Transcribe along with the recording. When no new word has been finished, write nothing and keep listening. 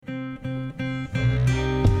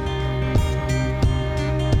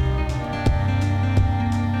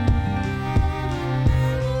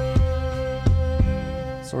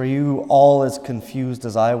all as confused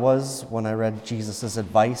as I was when I read Jesus'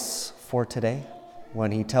 advice for today,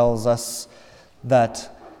 when he tells us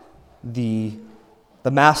that the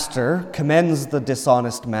master commends the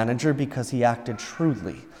dishonest manager because he acted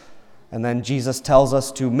shrewdly. And then Jesus tells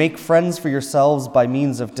us to make friends for yourselves by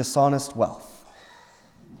means of dishonest wealth.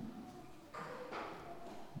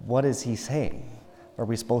 What is he saying? Are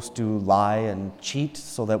we supposed to lie and cheat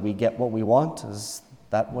so that we get what we want? Is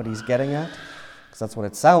that what he's getting at? Because that's what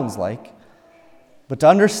it sounds like. But to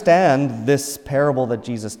understand this parable that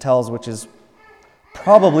Jesus tells, which is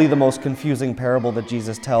probably the most confusing parable that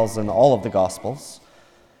Jesus tells in all of the Gospels,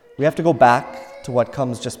 we have to go back to what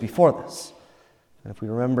comes just before this. And if we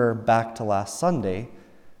remember back to last Sunday,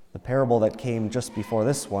 the parable that came just before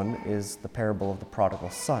this one is the parable of the prodigal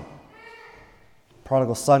son. The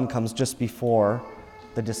prodigal son comes just before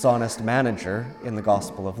the dishonest manager in the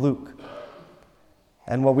Gospel of Luke.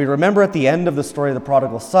 And what we remember at the end of the story of the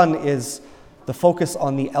prodigal son is the focus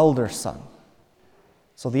on the elder son.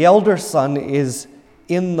 So the elder son is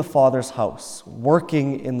in the father's house,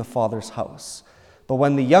 working in the father's house. But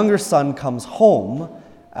when the younger son comes home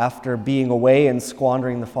after being away and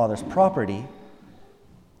squandering the father's property,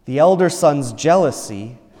 the elder son's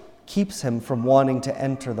jealousy keeps him from wanting to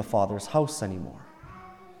enter the father's house anymore.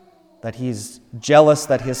 That he's jealous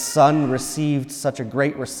that his son received such a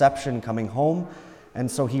great reception coming home, and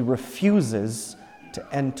so he refuses to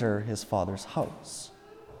enter his father's house.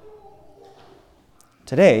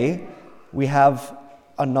 Today, we have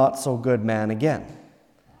a not-so-good man again.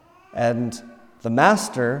 And the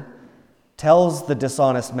master tells the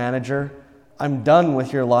dishonest manager, I'm done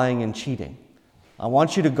with your lying and cheating. I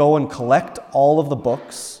want you to go and collect all of the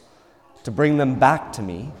books to bring them back to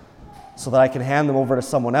me so that I can hand them over to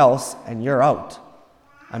someone else, and you're out.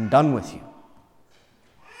 I'm done with you.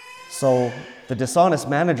 So the dishonest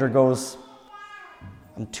manager goes,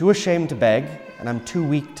 I'm too ashamed to beg, and I'm too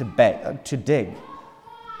weak to dig.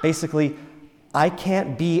 Basically, I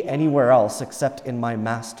can't be anywhere else except in my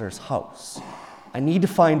master's house. I need to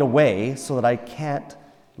find a way so that I can't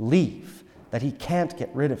leave, that he can't get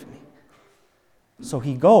rid of me. So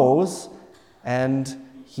he goes and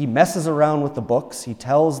he messes around with the books. He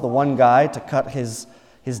tells the one guy to cut his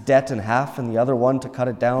debt in half and the other one to cut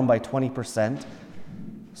it down by 20%,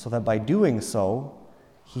 so that by doing so,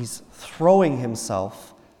 he's throwing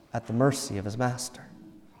himself at the mercy of his master.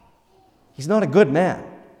 He's not a good man.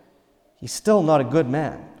 He's still not a good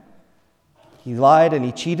man. He lied and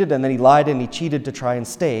he cheated, and then he lied and he cheated to try and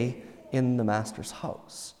stay in the master's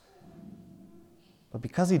house. But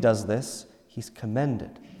because he does this, he's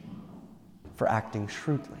commended for acting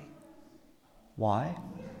shrewdly. Why?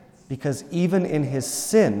 Because even in his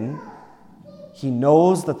sin, he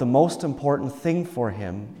knows that the most important thing for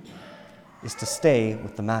him is to stay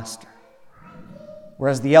with the master.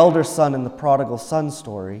 Whereas the elder son in the prodigal son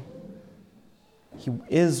story, he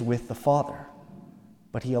is with the father,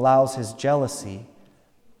 but he allows his jealousy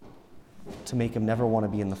to make him never want to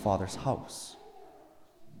be in the father's house.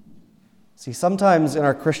 See, sometimes in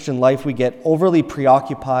our Christian life we get overly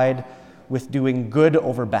preoccupied with doing good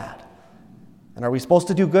over bad. And are we supposed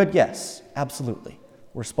to do good? Yes, absolutely.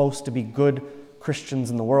 We're supposed to be good Christians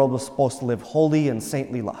in the world. We're supposed to live holy and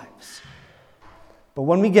saintly lives. But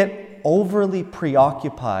when we get overly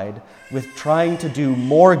preoccupied with trying to do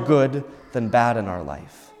more good than bad in our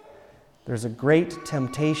life, there's a great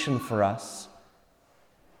temptation for us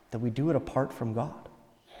that we do it apart from God.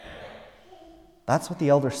 That's what the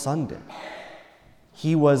elder son did.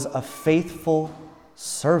 He was a faithful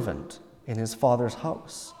servant in his father's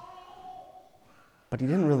house. But he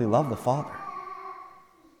didn't really love the father.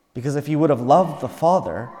 Because if he would have loved the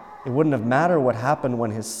father, it wouldn't have mattered what happened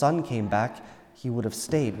when his son came back. He would have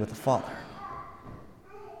stayed with the father.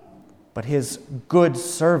 But his good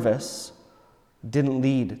service didn't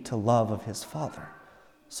lead to love of his father,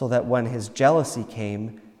 so that when his jealousy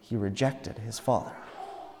came, he rejected his father.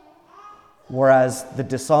 Whereas the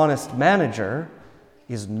dishonest manager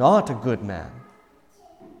is not a good man,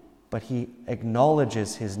 but he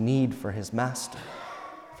acknowledges his need for his master,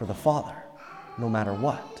 for the father, no matter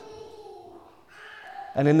what.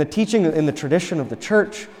 And in the teaching, in the tradition of the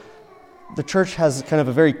church has kind of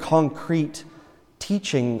a very concrete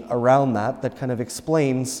teaching around that kind of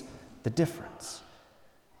explains the difference.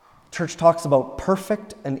 Church talks about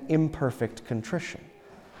perfect and imperfect contrition.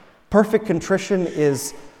 Perfect contrition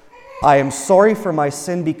is, I am sorry for my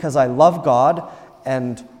sin because I love God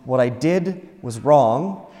and what I did was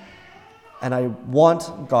wrong, and I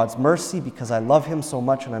want God's mercy because I love him so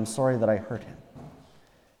much and I'm sorry that I hurt him.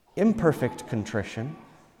 Imperfect contrition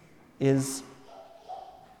is,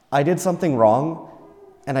 I did something wrong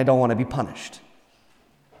and I don't want to be punished.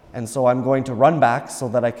 and so I'm going to run back so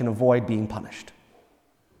that I can avoid being punished.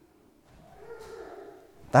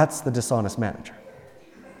 That's the dishonest manager.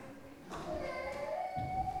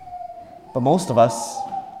 But most of us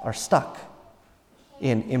are stuck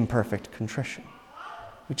in imperfect contrition.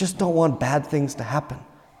 We just don't want bad things to happen.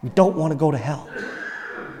 We don't want to go to hell.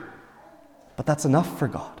 But that's enough for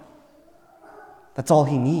God. That's all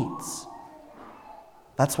he needs.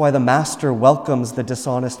 That's why the master welcomes the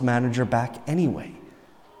dishonest manager back anyway.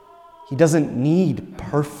 He doesn't need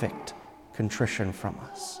perfect contrition from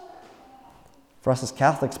us. For us as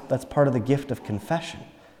Catholics, that's part of the gift of confession.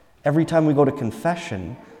 Every time we go to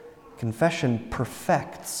confession, confession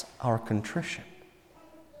perfects our contrition.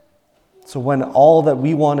 So when all that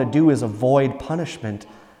we want to do is avoid punishment,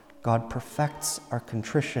 God perfects our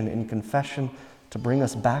contrition in confession to bring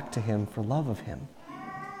us back to him for love of him,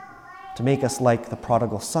 to make us like the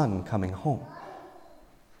prodigal son coming home.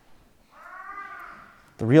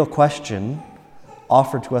 The real question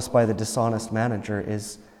offered to us by the dishonest manager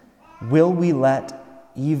is, will we let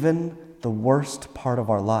even the worst part of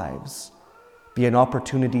our lives be an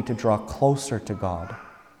opportunity to draw closer to God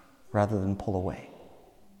rather than pull away?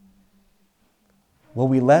 Will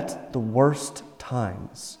we let the worst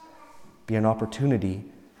times be an opportunity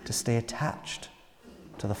to stay attached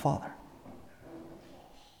to the Father?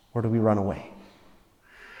 Or do we run away?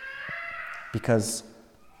 Because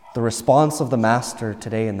the response of the master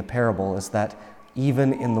today in the parable is that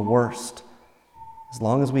even in the worst, as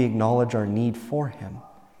long as we acknowledge our need for him,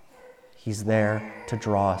 he's there to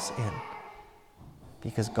draw us in.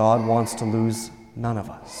 Because God wants to lose none of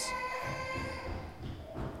us.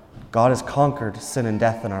 God has conquered sin and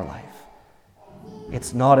death in our life.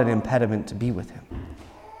 It's not an impediment to be with him.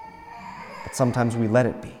 But sometimes we let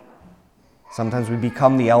it be. Sometimes we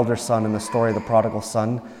become the elder son in the story of the prodigal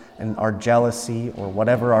son, and our jealousy or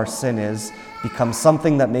whatever our sin is becomes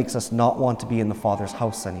something that makes us not want to be in the Father's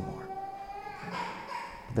house anymore.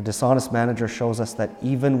 The dishonest manager shows us that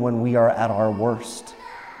even when we are at our worst,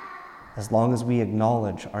 as long as we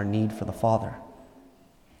acknowledge our need for the Father,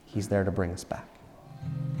 he's there to bring us back.